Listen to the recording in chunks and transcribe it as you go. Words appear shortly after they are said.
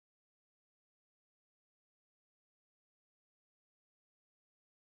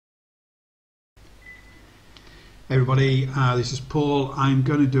Hey everybody, this is Paul. I'm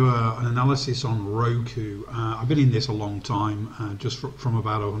going to do an analysis on ROKU. I've been in this a long time, just from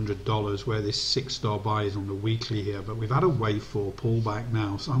about $100, where this 6-star buy is on the weekly here, but we've had a wave 4 pullback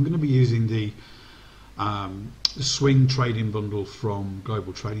now, so I'm going to be using the swing trading bundle from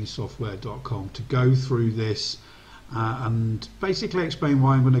globaltradingsoftware.com to go through this and basically explain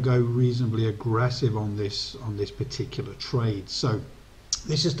why I'm going to go reasonably aggressive on this particular trade. So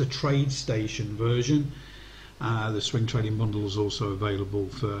this is the TradeStation version. The swing trading bundle is also available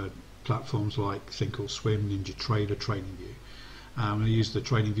for platforms like Thinkorswim, NinjaTrader, TradingView. I'm going to use the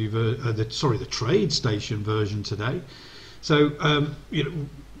the TradeStation version today. So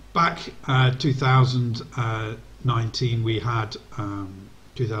back 2019, we had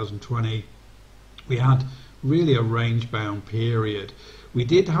 2020, we had really a range-bound period. We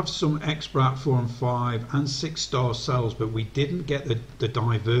did have some XBRAT 4 and 5 and 6-star sells, but we didn't get the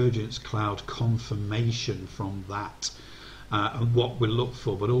divergence cloud confirmation from that and what we look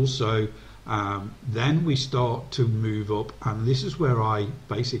for. But also then we start to move up, and this is where I've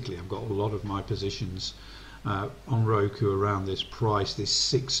got a lot of my positions on ROKU around this price, this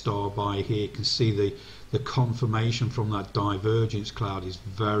 6-star buy here. You can see the confirmation from that divergence cloud is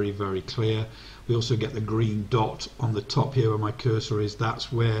very, very clear. We also get the green dot on the top here where my cursor is.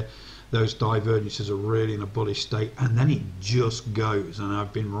 That's where those divergences are really in a bullish state, and then it just goes, and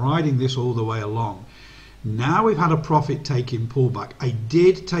I've been riding this all the way along. Now we've had a profit taking pullback. I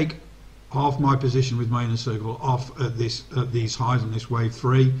did take half my position with my inner circle off at these highs on this wave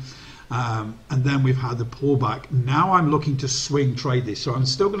 3. And then we've had the pullback. Now I'm looking to swing trade this, so I'm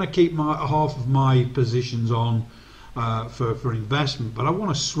still going to keep half of my positions on for investment, but I want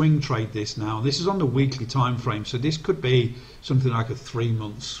to swing trade this now. This is on the weekly time frame, so this could be something like a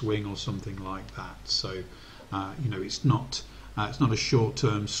 3-month swing or something like that. So it's not a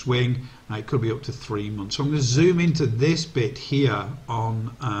short-term swing. It could be up to 3 months. So I'm going to zoom into this bit here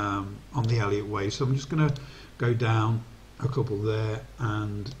on the Elliottwave. So I'm just going to go down a couple there,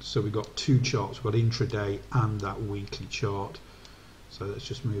 and so we've got 2 charts. We've got intraday and that weekly chart. So let's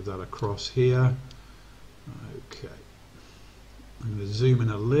just move that across here. Okay, I'm going to zoom in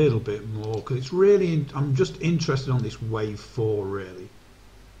a little bit more because it's really I'm just interested on this wave 4 really.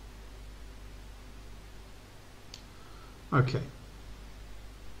 Okay,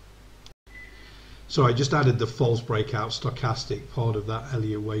 so I just added the false breakout stochastic part of that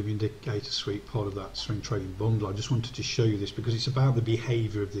Elliottwave indicator suite, part of that swing trading bundle. I just wanted to show you this because it's about the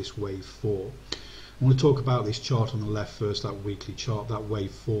behavior of this wave 4. I want to talk about this chart on the left first, that weekly chart, that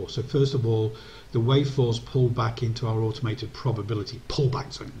wave 4. So first of all, the wave 4's pulled back into our automated probability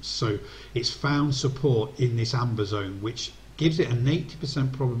pullback zones. So it's found support in this amber zone, which gives it an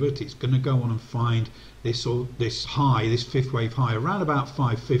 80% probability it's going to go on and find this high, this 5th wave high, around about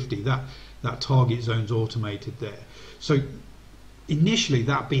 550. That target zone's automated there. So initially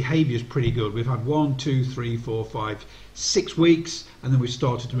that behavior is pretty good. We've had 1, 2, 3, 4, 5, 6 weeks, and then we've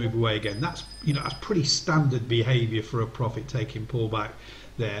started to move away again. That's that's pretty standard behavior for a profit taking pullback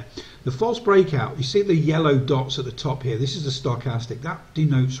there. The false breakout, you see the yellow dots at the top here, this is the stochastic. That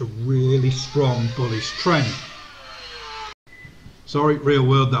denotes a really strong bullish trend. Sorry, real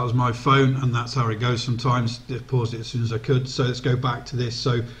world, that was my phone, and that's how it goes sometimes. I paused it as soon as I could. So let's go back to this.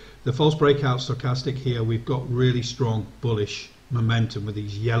 So the false breakout stochastic here, we've got really strong bullish momentum with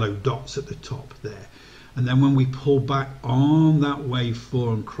these yellow dots at the top there. And then when we pull back on that wave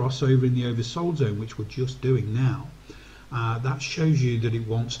 4 and cross over in the oversold zone, which we're just doing now, that shows you that it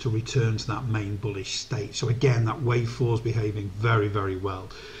wants to return to that main bullish state. So again, that wave 4 is behaving very, very well.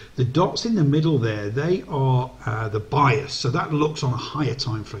 The dots in the middle there, they are the bias. So that looks on a higher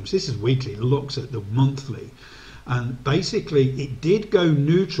time frame. So this is weekly, it looks at the monthly. And basically it did go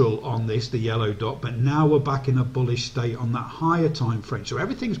neutral on this, the yellow dot, but now we're back in a bullish state on that higher time frame. So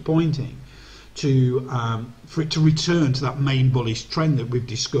everything's pointing to for it to return to that main bullish trend that we've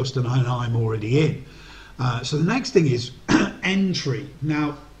discussed and I'm already in. So the next thing is entry.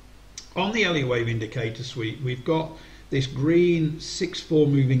 Now on the Elliottwave indicator suite, we've got this green 6-4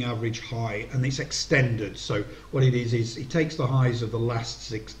 moving average high, and it's extended. So what it is it takes the highs of the last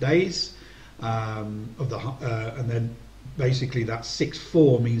 6 days and then basically that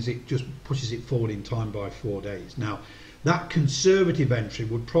 6-4 means it just pushes it forward in time by 4 days. Now that conservative entry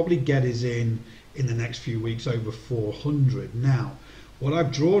would probably get us in the next few weeks over 400. Now what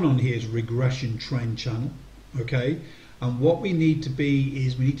I've drawn on here is regression trend channel, okay, and what we need to be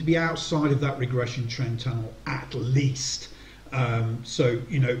is we need to be outside of that regression trend channel at least So,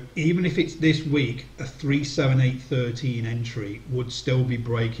 you know, even if it's this week, a 37813 entry would still be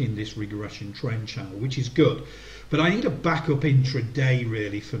breaking this regression trend channel, which is good. But I need a backup intraday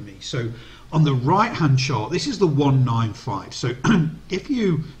really for me. So on the right hand chart, this is the 195. So if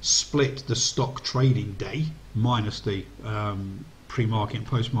you split the stock trading day minus the pre-market and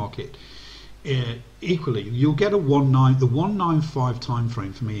post-market equally, you'll get a the 195 time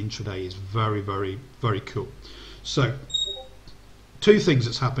frame for me intraday is very, very, very cool. So two things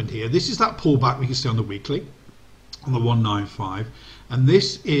that's happened here. This is that pullback we can see on the weekly on the 195, and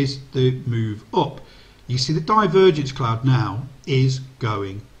this is the move up. You see the divergence cloud now is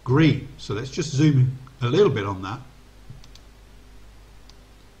going green. So let's just zoom in a little bit on that.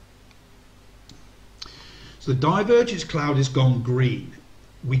 So the divergence cloud has gone green.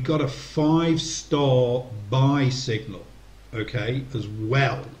 We got a 5-star buy signal, okay, as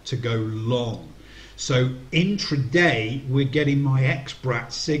well to go long. So intraday, we're getting my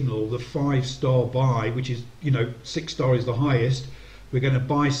XBRAT signal, the 5-star buy, which is, you know, 6-star is the highest. We're going to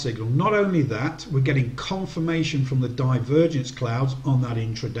buy signal. Not only that, we're getting confirmation from the divergence clouds on that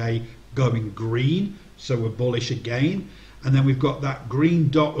intraday going green, so we're bullish again. And then we've got that green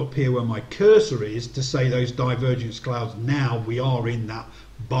dot up here where my cursor is to say those divergence clouds, now we are in that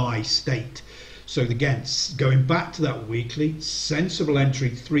buy state. So again, going back to that weekly, sensible entry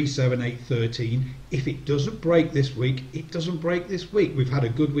 37813. If it doesn't break this week, it doesn't break this week. We've had a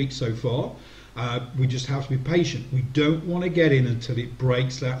good week so far. We just have to be patient. We don't want to get in until it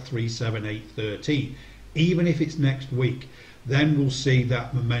breaks that 37813, even if it's next week. Then we'll see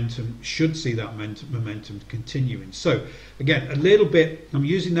that momentum, should see that momentum continuing. So again, a little bit, I'm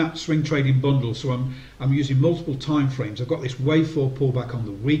using that swing trading bundle, so I'm using multiple time frames. I've got this wave 4 pullback on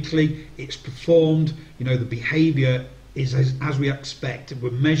the weekly. It's performed, you know, the behavior is as we expect. We're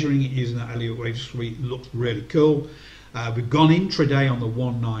measuring it using that Elliottwave suite. It looks really cool. We've gone intraday on the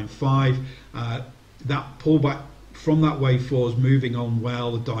 195. That pullback from that wave 4 is moving on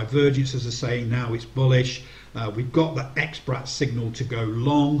well. The divergence, as I say, now it's bullish. We've got the XBRAT signal to go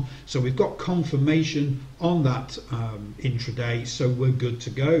long, so we've got confirmation on that intraday, so we're good to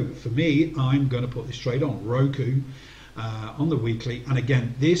go. For me, I'm going to put this trade on ROKU on the weekly, and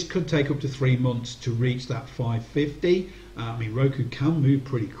again, this could take up to 3 months to reach that 550. I mean, ROKU can move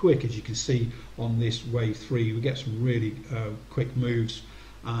pretty quick, as you can see on this wave 3. We get some really quick moves,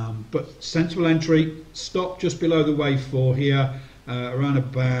 but sensible entry, stop just below the wave 4 here, around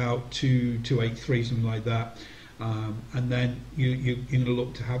about 283, something like that, and then you're going to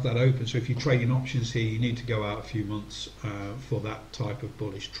look to have that open. So if you're trading options here, you need to go out a few months for that type of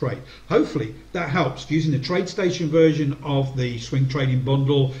bullish trade. Hopefully that helps, using the TradeStation version of the swing trading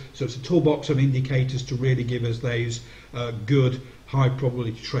bundle. So it's a toolbox of indicators to really give us those good high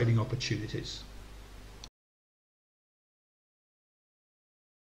probability trading opportunities.